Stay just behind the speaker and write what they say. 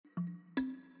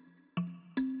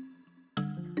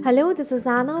Hello, this is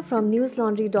Anna from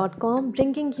newslaundry.com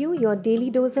bringing you your daily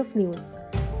dose of news.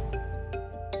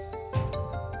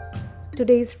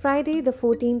 Today is Friday, the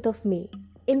 14th of May.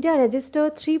 India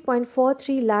registered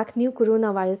 3.43 lakh new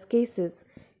coronavirus cases,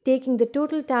 taking the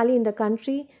total tally in the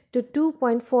country to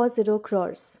 2.40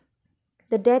 crores.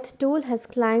 The death toll has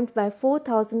climbed by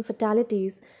 4,000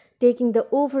 fatalities, taking the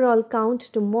overall count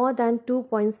to more than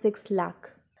 2.6 lakh.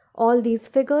 All these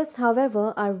figures,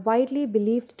 however, are widely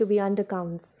believed to be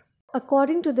undercounts.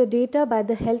 According to the data by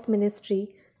the Health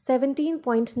Ministry,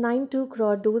 17.92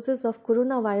 crore doses of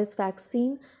coronavirus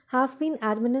vaccine have been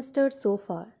administered so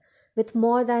far, with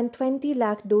more than 20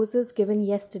 lakh doses given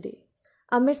yesterday.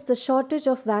 Amidst the shortage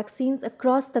of vaccines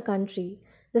across the country,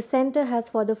 the centre has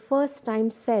for the first time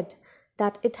said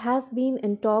that it has been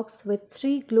in talks with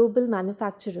three global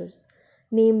manufacturers,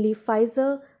 namely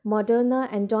Pfizer, Moderna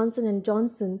and Johnson &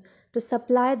 Johnson, to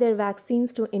supply their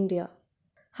vaccines to India.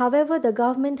 However, the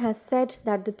government has said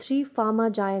that the three pharma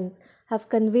giants have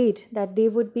conveyed that they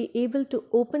would be able to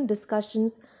open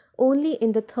discussions only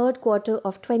in the third quarter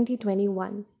of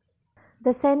 2021.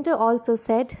 The centre also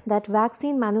said that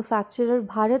vaccine manufacturer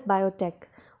Bharat Biotech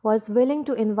was willing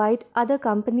to invite other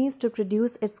companies to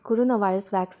produce its coronavirus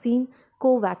vaccine,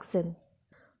 Covaxin.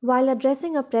 While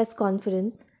addressing a press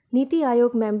conference, Niti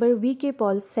Aayog member VK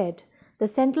Paul said the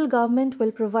central government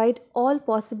will provide all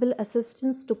possible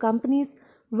assistance to companies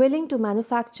willing to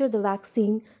manufacture the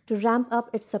vaccine to ramp up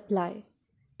its supply.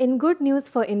 In good news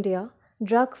for India,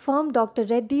 drug firm Dr.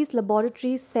 Reddy's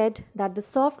Laboratories said that the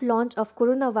soft launch of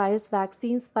coronavirus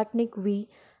vaccine Sputnik V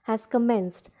has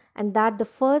commenced and that the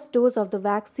first dose of the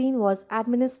vaccine was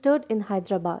administered in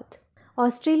Hyderabad.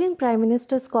 Australian Prime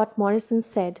Minister Scott Morrison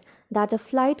said that a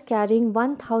flight carrying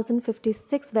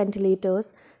 1,056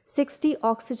 ventilators, 60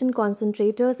 oxygen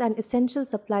concentrators and essential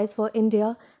supplies for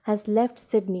India has left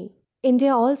Sydney.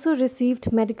 India also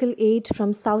received medical aid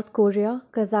from South Korea,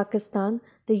 Kazakhstan,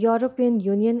 the European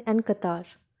Union and Qatar.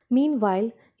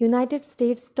 Meanwhile, United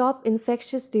States top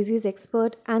infectious disease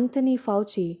expert Anthony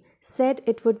Fauci said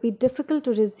it would be difficult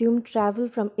to resume travel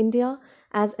from India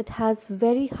as it has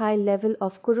very high level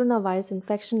of coronavirus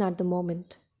infection at the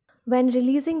moment. When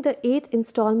releasing the 8th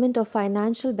installment of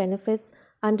financial benefits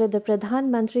under the Pradhan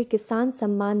Mantri Kisan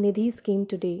Samman Nidhi scheme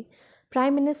today,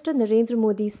 Prime Minister Narendra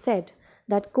Modi said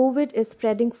that COVID is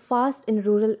spreading fast in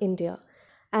rural India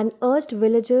and urged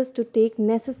villagers to take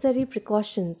necessary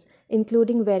precautions,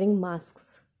 including wearing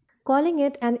masks. Calling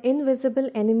it an invisible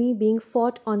enemy being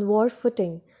fought on war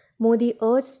footing, Modi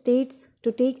urged states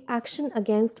to take action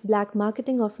against black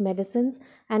marketing of medicines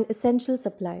and essential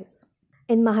supplies.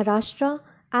 In Maharashtra,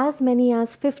 as many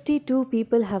as 52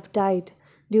 people have died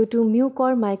due to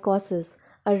mucormycosis,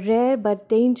 a rare but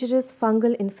dangerous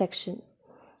fungal infection.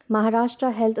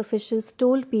 Maharashtra health officials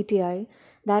told PTI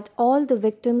that all the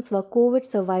victims were COVID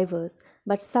survivors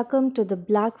but succumbed to the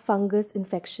black fungus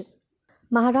infection.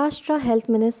 Maharashtra Health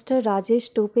Minister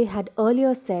Rajesh Tope had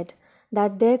earlier said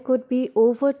that there could be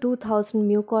over 2,000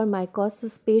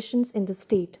 mucormycosis patients in the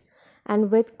state, and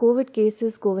with COVID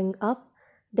cases going up,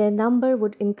 their number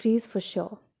would increase for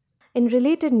sure. In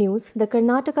related news, the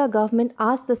Karnataka government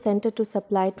asked the centre to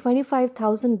supply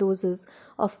 25,000 doses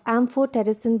of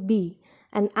amphotericin B,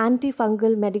 an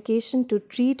antifungal medication to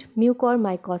treat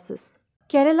mucormycosis.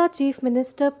 Kerala Chief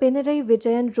Minister Pinarayi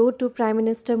Vijayan wrote to Prime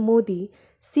Minister Modi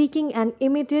seeking an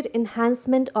immediate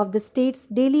enhancement of the state's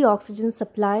daily oxygen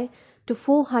supply to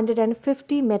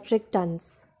 450 metric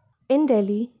tons. In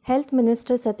Delhi, Health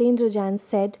Minister Satyendra Jain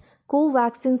said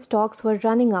Covaxin stocks were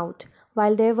running out,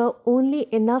 while there were only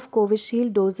enough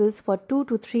Covishield doses for 2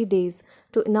 to 3 days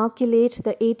to inoculate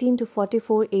the 18 to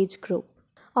 44 age group.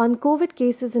 On COVID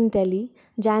cases in Delhi,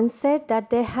 Jain said that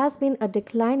there has been a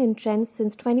decline in trends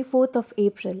since 24th of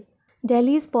April.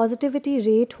 Delhi's positivity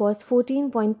rate was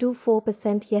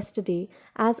 14.24% yesterday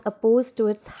as opposed to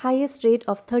its highest rate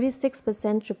of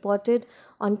 36% reported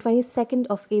on 22nd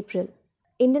of April.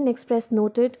 Indian Express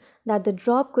noted that the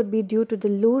drop could be due to the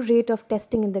low rate of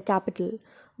testing in the capital,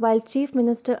 while Chief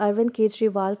Minister Arvind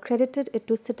Kejriwal credited it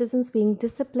to citizens being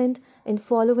disciplined in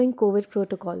following COVID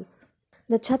protocols.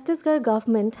 The Chhattisgarh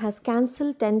government has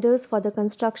cancelled tenders for the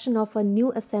construction of a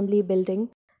new assembly building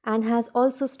and has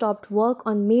also stopped work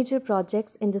on major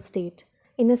projects in the state.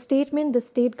 In a statement, the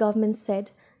state government said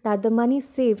that the money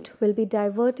saved will be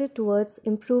diverted towards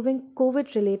improving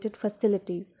COVID-related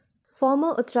facilities.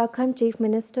 Former Uttarakhand Chief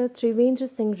Minister Trivendra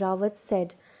Singh Rawat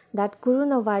said that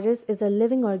coronavirus is a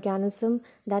living organism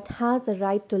that has a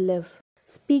right to live.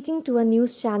 Speaking to a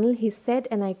news channel, he said,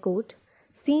 and I quote,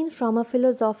 "Seen from a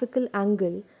philosophical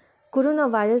angle,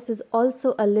 coronavirus is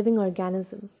also a living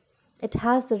organism. It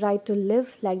has the right to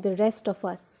live like the rest of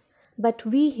us. But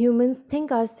we humans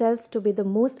think ourselves to be the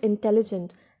most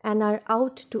intelligent and are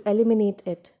out to eliminate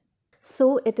it.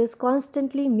 So it is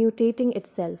constantly mutating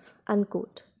itself.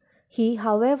 Unquote. He,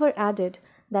 however, added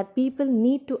that people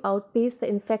need to outpace the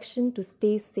infection to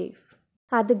stay safe.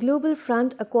 At the global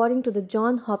front, according to the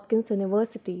Johns Hopkins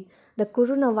University, the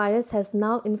coronavirus has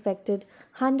now infected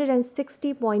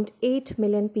 160.8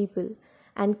 million people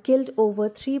and killed over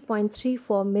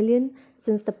 3.34 million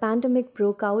since the pandemic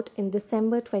broke out in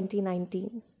December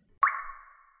 2019.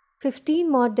 15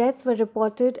 more deaths were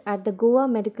reported at the Goa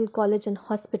Medical College and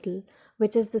Hospital,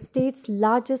 which is the state's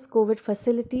largest COVID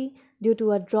facility due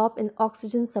to a drop in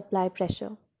oxygen supply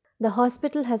pressure. The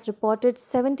hospital has reported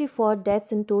 74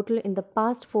 deaths in total in the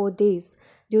past 4 days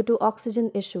due to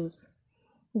oxygen issues.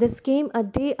 This came a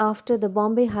day after the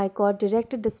Bombay High Court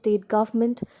directed the state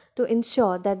government to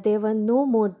ensure that there were no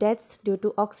more deaths due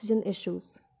to oxygen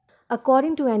issues.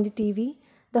 According to NDTV,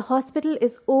 the hospital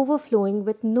is overflowing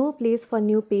with no place for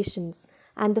new patients,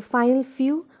 and the final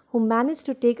few who manage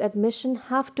to take admission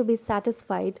have to be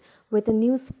satisfied with a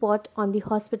new spot on the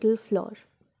hospital floor.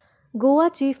 Goa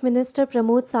Chief Minister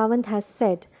Pramod Sawant has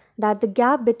said that the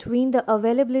gap between the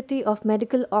availability of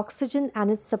medical oxygen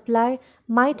and its supply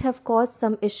might have caused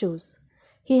some issues.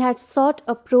 He had sought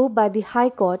a probe by the High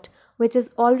Court, which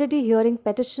is already hearing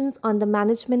petitions on the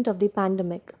management of the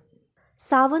pandemic.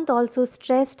 Sawant also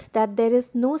stressed that there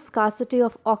is no scarcity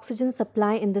of oxygen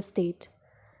supply in the state.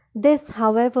 This,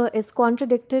 however, is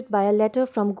contradicted by a letter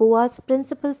from Goa's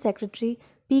Principal Secretary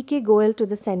P.K. Goyal to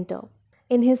the centre.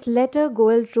 In his letter,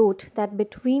 Goyal wrote that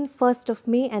between 1st of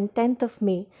May and 10th of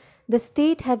May, the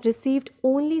state had received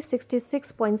only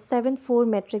 66.74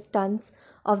 metric tons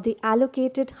of the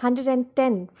allocated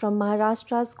 110 from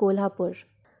Maharashtra's Kolhapur.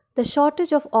 The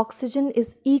shortage of oxygen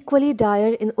is equally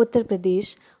dire in Uttar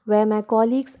Pradesh, where my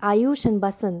colleagues Ayush and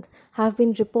Basant have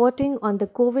been reporting on the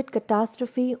COVID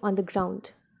catastrophe on the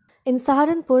ground. In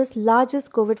Saharanpur's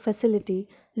largest COVID facility,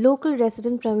 local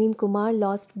resident Praveen Kumar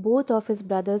lost both of his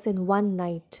brothers in one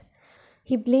night.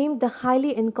 He blamed the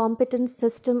highly incompetent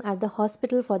system at the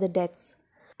hospital for the deaths.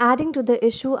 Adding to the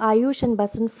issue, Ayush and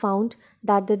Basant found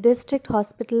that the district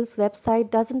hospital's website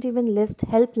doesn't even list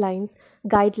helplines,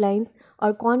 guidelines,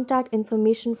 or contact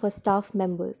information for staff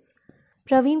members.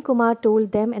 Praveen Kumar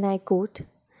told them, and I quote,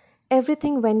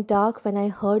 "Everything went dark when I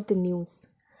heard the news.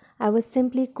 I was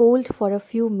simply cold for a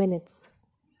few minutes.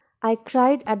 I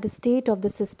cried at the state of the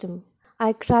system.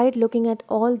 I cried looking at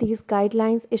all these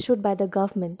guidelines issued by the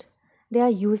government. They are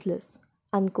useless."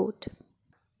 Unquote.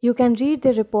 You can read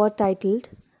the report titled,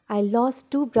 "I lost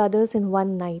two brothers in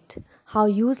one night. How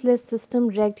useless system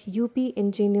wrecked UP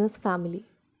engineer's family."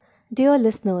 Dear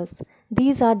listeners,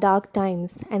 these are dark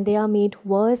times and they are made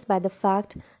worse by the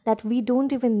fact that we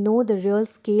don't even know the real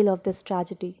scale of this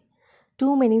tragedy.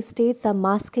 Too many states are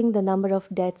masking the number of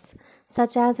deaths,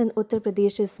 such as in Uttar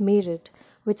Pradesh's Meerut,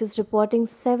 which is reporting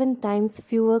 7 times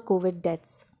fewer COVID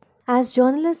deaths. As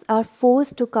journalists are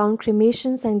forced to count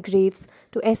cremations and graves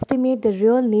to estimate the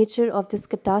real nature of this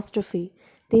catastrophe,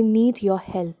 they need your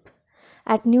help.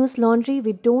 At News Laundry,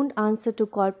 we don't answer to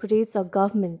corporates or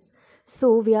governments,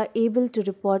 so we are able to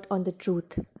report on the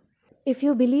truth. If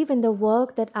you believe in the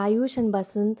work that Ayush and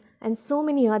Basant and so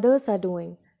many others are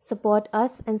doing, support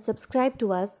us and subscribe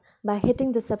to us by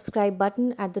hitting the subscribe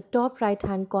button at the top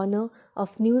right-hand corner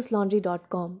of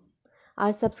newslaundry.com.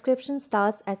 Our subscription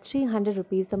starts at 300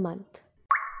 rupees a month.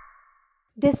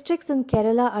 Districts in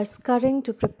Kerala are scurrying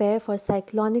to prepare for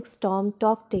cyclonic storm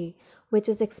Tauktae, which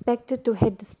is expected to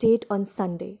hit the state on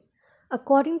Sunday.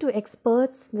 According to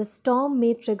experts, the storm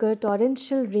may trigger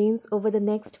torrential rains over the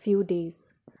next few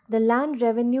days. The Land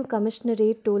Revenue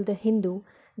Commissionerate told The Hindu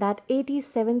that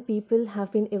 87 people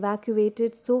have been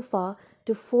evacuated so far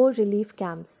to 4 relief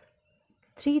camps.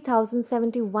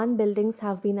 3,071 buildings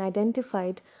have been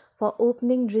identified for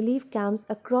opening relief camps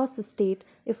across the state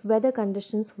if weather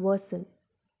conditions worsen.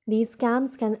 These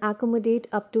camps can accommodate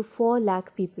up to 4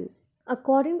 lakh people.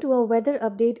 According to a weather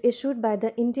update issued by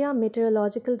the India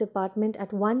Meteorological Department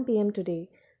at 1 p.m. today,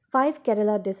 5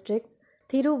 Kerala districts,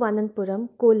 Thiruvananthapuram,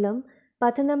 Kollam,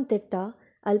 Pathanamthitta,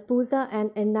 Alpuza and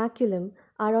Ernakulam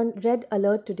are on red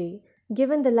alert today,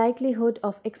 given the likelihood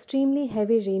of extremely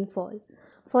heavy rainfall.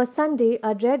 For Sunday,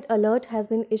 a red alert has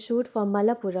been issued for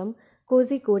Malappuram,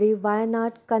 Kozhikode,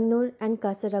 Wayanad, Kannur and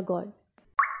Kasaragod.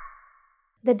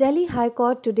 The Delhi High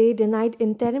Court today denied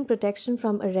interim protection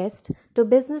from arrest to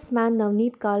businessman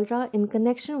Navneet Kalra in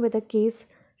connection with a case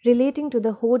relating to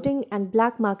the hoarding and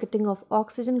black marketing of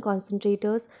oxygen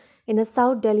concentrators in a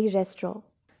South Delhi restaurant.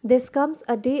 This comes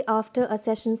a day after a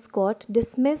Sessions Court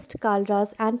dismissed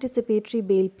Kalra's anticipatory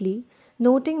bail plea,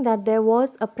 noting that there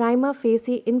was a prima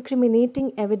facie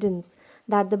incriminating evidence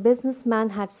that the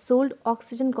businessman had sold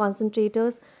oxygen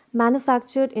concentrators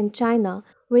manufactured in China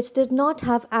which did not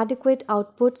have adequate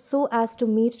output so as to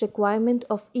meet requirement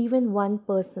of even one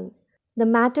person. The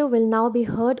matter will now be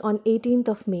heard on 18th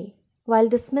of May. While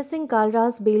dismissing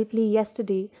Kalra's bail plea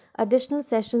yesterday, Additional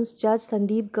Sessions Judge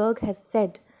Sandeep Garg has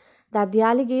said that the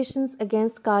allegations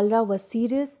against Kalra were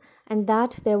serious and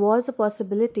that there was a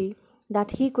possibility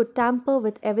that he could tamper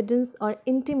with evidence or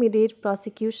intimidate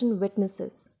prosecution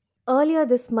witnesses. Earlier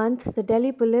this month, the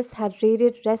Delhi police had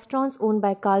raided restaurants owned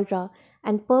by Kalra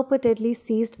and purportedly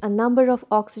seized a number of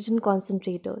oxygen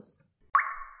concentrators.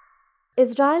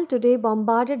 Israel today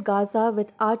bombarded Gaza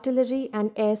with artillery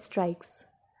and air strikes.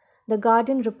 The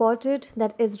Guardian reported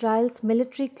that Israel's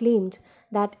military claimed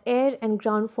that air and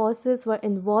ground forces were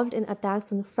involved in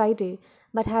attacks on Friday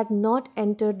but had not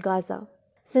entered Gaza.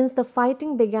 Since the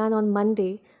fighting began on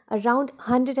Monday, around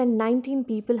 119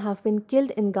 people have been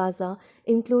killed in Gaza,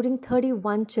 including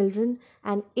 31 children,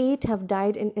 and 8 have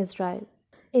died in Israel.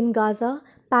 In Gaza,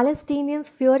 Palestinians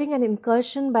fearing an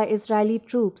incursion by Israeli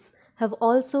troops have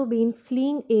also been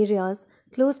fleeing areas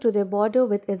close to their border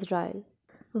with Israel.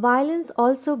 Violence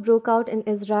also broke out in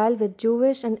Israel with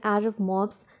Jewish and Arab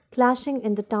mobs clashing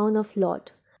in the town of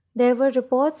Lod. There were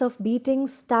reports of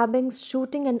beatings, stabbings,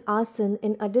 shooting and arson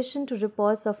in addition to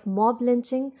reports of mob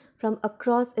lynching from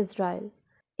across Israel.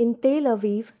 In Tel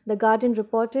Aviv, The Guardian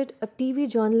reported a TV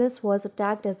journalist was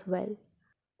attacked as well.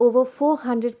 Over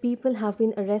 400 people have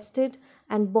been arrested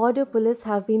and border police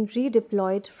have been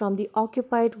redeployed from the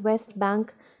occupied West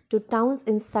Bank to towns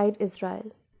inside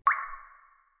Israel.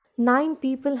 9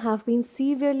 people have been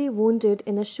severely wounded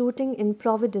in a shooting in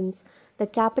Providence, the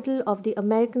capital of the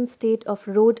American state of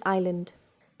Rhode Island.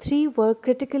 3 were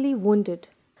critically wounded.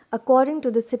 According to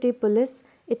the city police,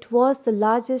 it was the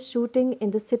largest shooting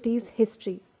in the city's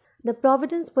history. The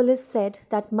Providence police said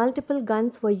that multiple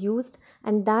guns were used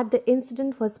and that the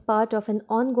incident was part of an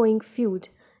ongoing feud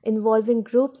involving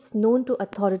groups known to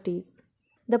authorities.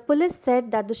 The police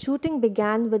said that the shooting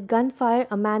began with gunfire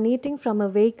emanating from a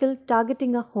vehicle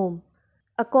targeting a home.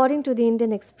 According to the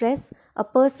Indian Express, a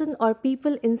person or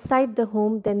people inside the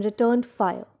home then returned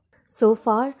fire. So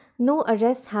far, no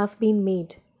arrests have been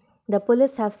made. The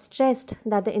police have stressed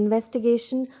that the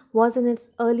investigation was in its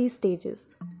early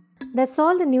stages. That's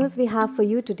all the news we have for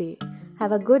you today.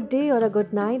 Have a good day or a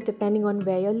good night depending on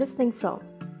where you're listening from.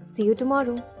 See you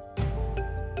tomorrow.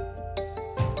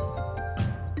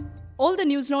 All the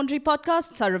News Laundry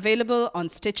podcasts are available on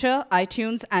Stitcher,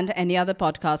 iTunes, and any other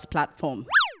podcast platform.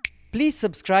 Please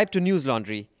subscribe to News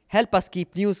Laundry. Help us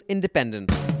keep news independent.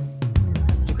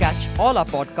 To catch all our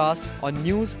podcasts on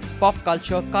news, pop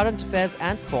culture, current affairs,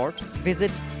 and sport,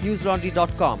 visit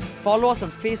newslaundry.com. Follow us on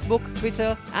Facebook,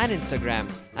 Twitter, and Instagram,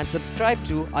 and subscribe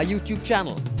to our YouTube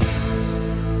channel.